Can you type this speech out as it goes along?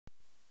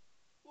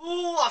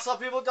What's up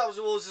people,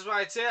 Dr. Wolves is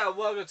right here and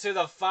welcome to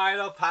the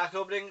final pack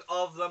opening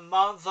of the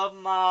month of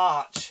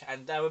March.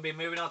 And then we'll be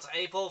moving on to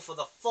April for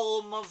the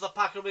full month of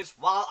pack openings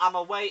while I'm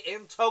away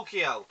in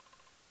Tokyo.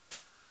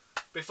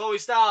 Before we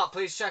start,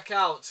 please check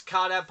out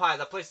Card Empire,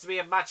 the place to be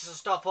in Manchester,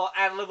 Stockport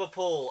and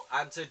Liverpool.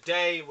 And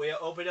today we are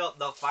opening up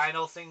the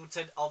final thing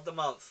of the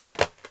month.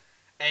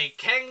 A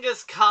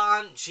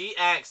Kangaskham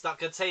GX that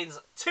contains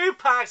 2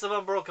 packs of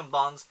Unbroken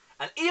Bonds,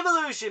 an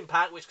Evolution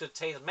pack which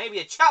contains maybe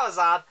a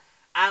Charizard,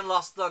 and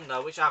Lost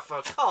Thunder, which I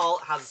recall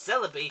has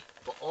Celebi,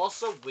 but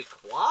also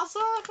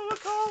Rayquaza, if I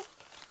recall?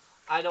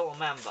 I don't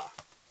remember.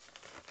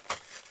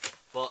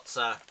 But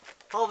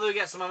hopefully we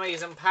get some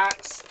amazing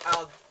packs,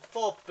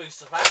 4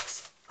 booster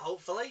packs,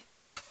 hopefully.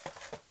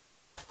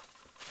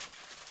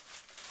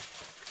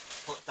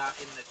 Put that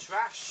in the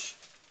trash.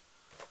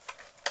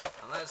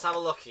 And let's have a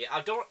look here.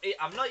 I've not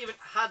even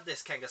had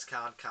this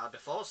Kangaskhan card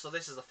before, so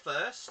this is the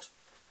first.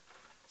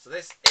 So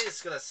this is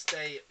going to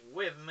stay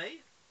with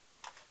me.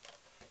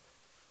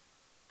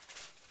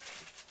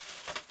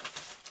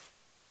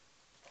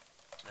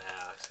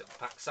 Let's get the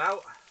packs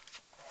out.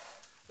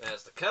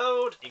 There's the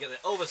code. You get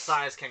the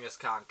oversized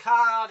Kangaskhan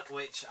card,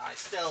 which I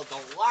still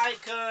don't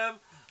like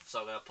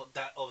so I'm going to put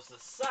that over to the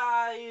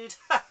side.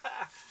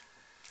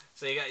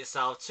 So you get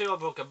yourself 2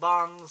 Unbroken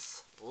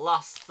Bonds,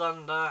 Lost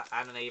Thunder,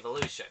 and an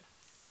Evolution.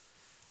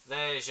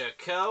 There's your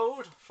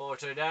code for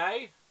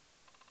today.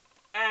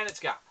 And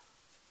it's gone.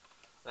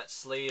 Let's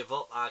sleeve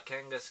up our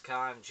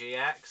Kangaskhan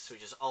GX,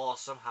 which is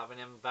awesome having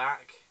him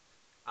back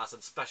as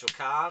a special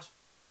card.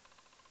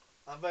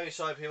 I'm very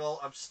sorry people,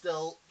 I'm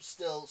still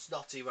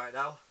snotty right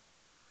now.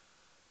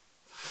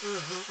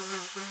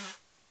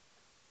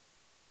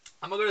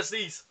 I'm not going to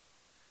sneeze.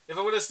 If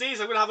I'm going to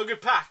sneeze, I'm going to have a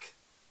good pack.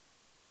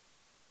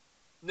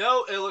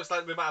 No, it looks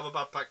like we might have a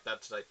bad pack then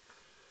today.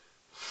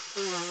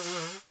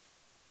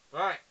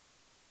 Right.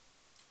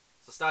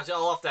 So start it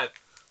all off then.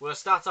 We're going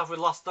to start off with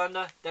Lost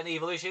Thunder, then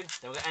Evolution,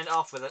 then we're going to end it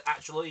off with an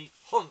actually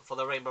hunt for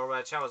the Rainbow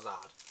Rare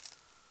Charizard.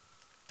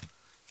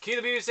 Cue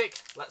the music,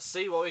 let's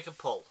see what we can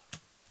pull.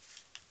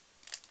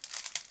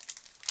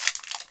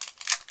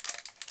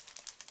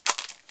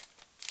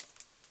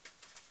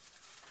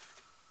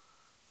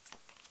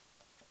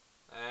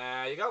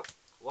 There you go.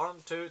 1,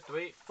 2,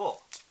 3, 4.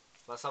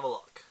 Let's have a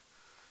look.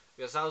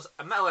 We got ourselves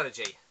a Metal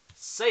Energy,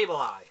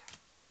 Sableye,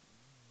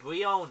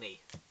 Brioni,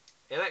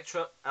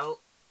 Electro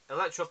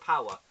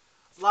Power,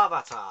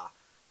 Larvitar,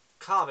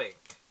 Carbink,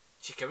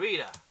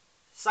 Chikorita,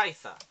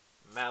 Scyther,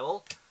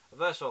 Meryl,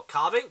 Versatile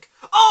Carbink.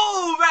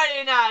 Oh,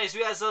 very nice!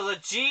 We got ourselves a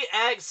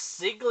GX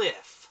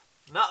Sigilyph.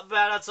 Not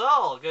bad at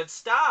all. Good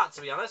start,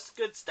 to be honest.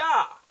 Good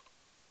start.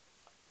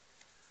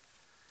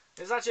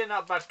 It's actually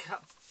not bad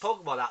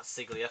Pokemon, that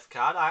Sigilyph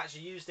card. I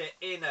actually used it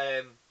in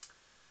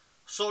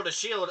Sword and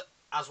Shield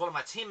as one of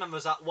my team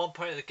members at one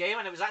point of the game,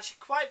 and it was actually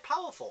quite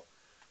powerful.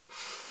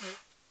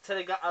 Until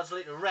he got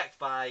absolutely wrecked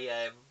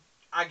by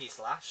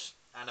Aegislash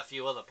and a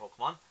few other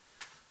Pokemon.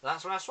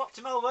 That's when I swapped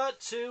him over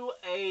to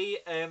a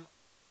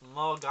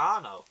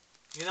Morgano.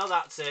 You know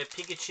that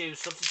Pikachu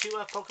substitute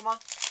Pokemon?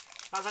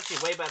 That's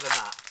actually way better than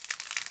that.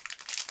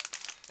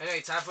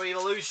 Anyway, time for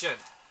Evolution.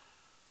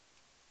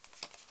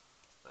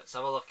 Let's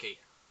have a looky.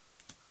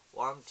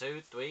 1,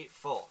 2, 3,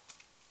 4.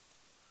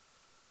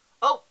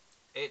 Oh!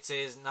 It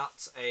is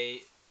not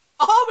a...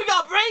 Oh, we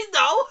got a brain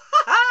though!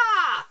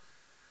 Ha!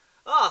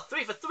 Oh,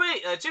 3 for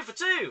 3. 2 for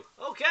 2.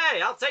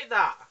 Okay, I'll take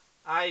that.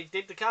 I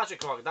did the card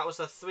trick wrong. That was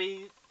the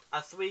 3...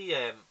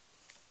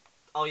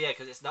 Oh yeah,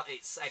 because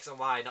it's X and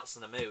Y, not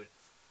Sun and Moon.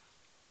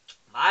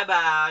 My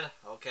bad.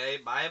 Okay,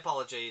 my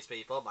apologies,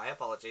 people. My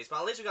apologies.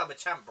 But at least we got a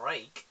Machamp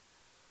break.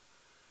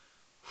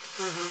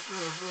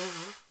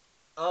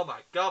 Oh my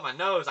god, my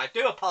nose. I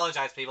do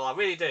apologise, people. I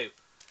really do.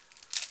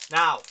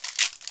 Now,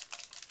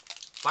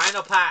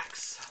 final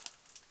packs.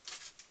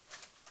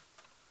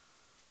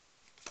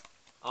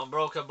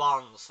 Unbroken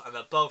Bonds. And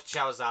they're both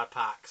Charizard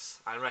packs.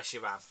 And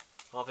Reshiram.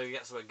 Hopefully we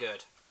get something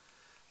good.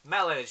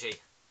 Metal Energy.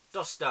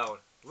 Duststone.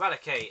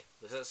 Raticate.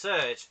 Lizard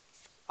Surge.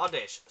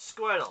 Oddish.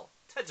 Squirtle.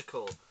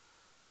 Tentacle.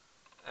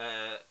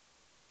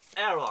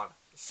 Aeron.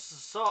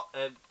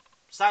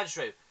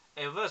 Sandshrew.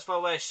 A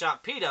Reversible Wave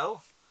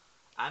Sharpedo.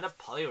 And a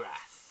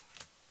Poliwrath.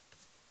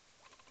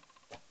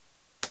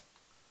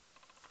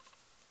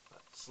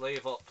 Let's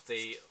sleeve up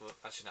the...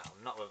 Actually no,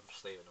 I'm not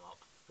sleeving them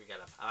up. Forget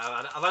them.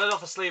 I've had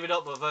enough of sleeving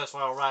up the Reverse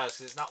Royal Rares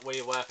because it's not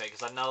really worth it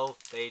because I know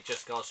they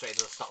just go straight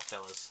into the stock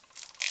fillers.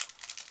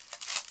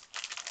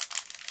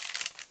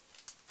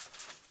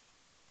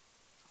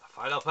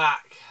 Final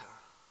pack.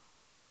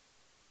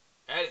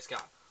 And it's gone.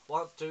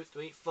 1, 2,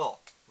 3, 4.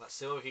 Let's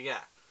see what we can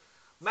get.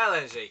 Metal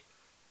Energy.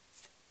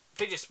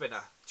 Fidget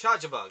Spinner.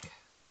 Charger Bug.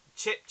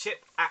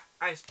 Chip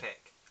Ice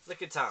Pick.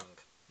 Lickitung.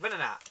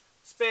 Venonat.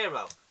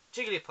 Spearow.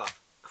 Jigglypuff.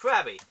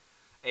 Krabby.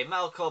 A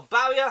Metal Core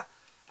Barrier.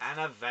 And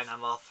a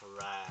Venomoth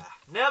Rare.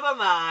 Never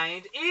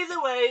mind.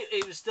 Either way,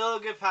 it was still a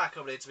good pack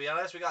opening, to be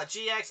honest. We got a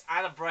GX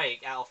and a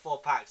break out of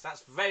 4 packs.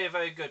 That's very,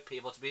 very good,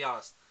 people, to be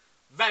honest.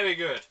 Very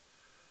good.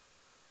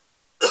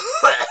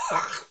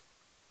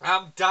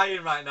 I'm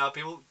dying right now,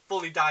 people.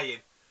 Fully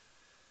dying.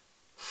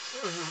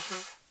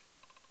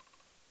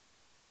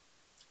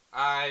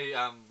 I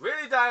am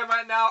really dying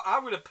right now.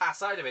 I'm going to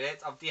pass out in a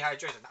minute of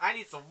dehydration. I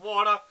need some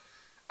water.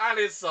 I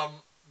need some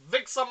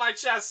Vicks on my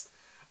chest.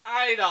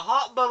 I need a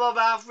hot bubble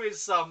bath with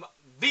some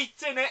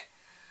Veet in it.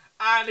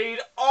 I need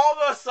all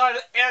the sun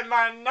in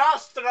my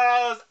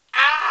nostrils.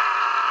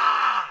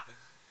 Ah!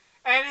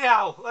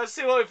 Anyhow, let's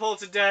see what we pull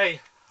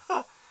today.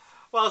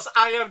 Whilst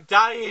I am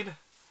dying.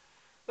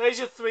 There's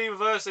your 3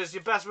 reverses.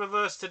 Your best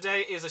reverse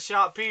today is a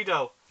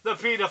Sharkpedo. The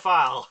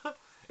paedophile.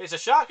 It's a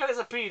shark and it's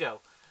a pedo.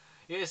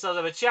 You get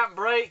yourself a champ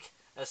break,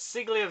 a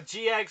Sigley of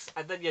GX,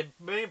 and then your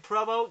main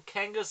promo,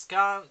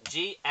 Kangaskham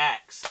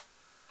GX.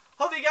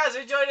 Hope you guys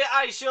enjoyed it.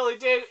 I surely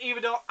did,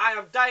 even though I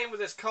am dying with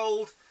this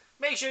cold.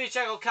 Make sure you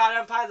check out Card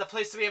Empire, the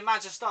place to be in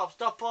Manchester,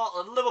 Stockport,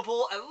 and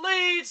Liverpool, and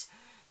Leeds.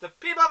 The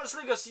people have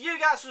to see you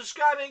guys for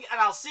subscribing,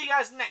 and I'll see you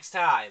guys next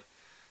time.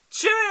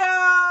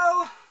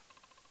 Cheerio!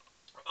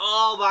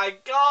 Oh my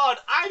god,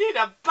 I need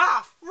a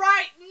bath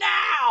right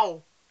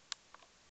now!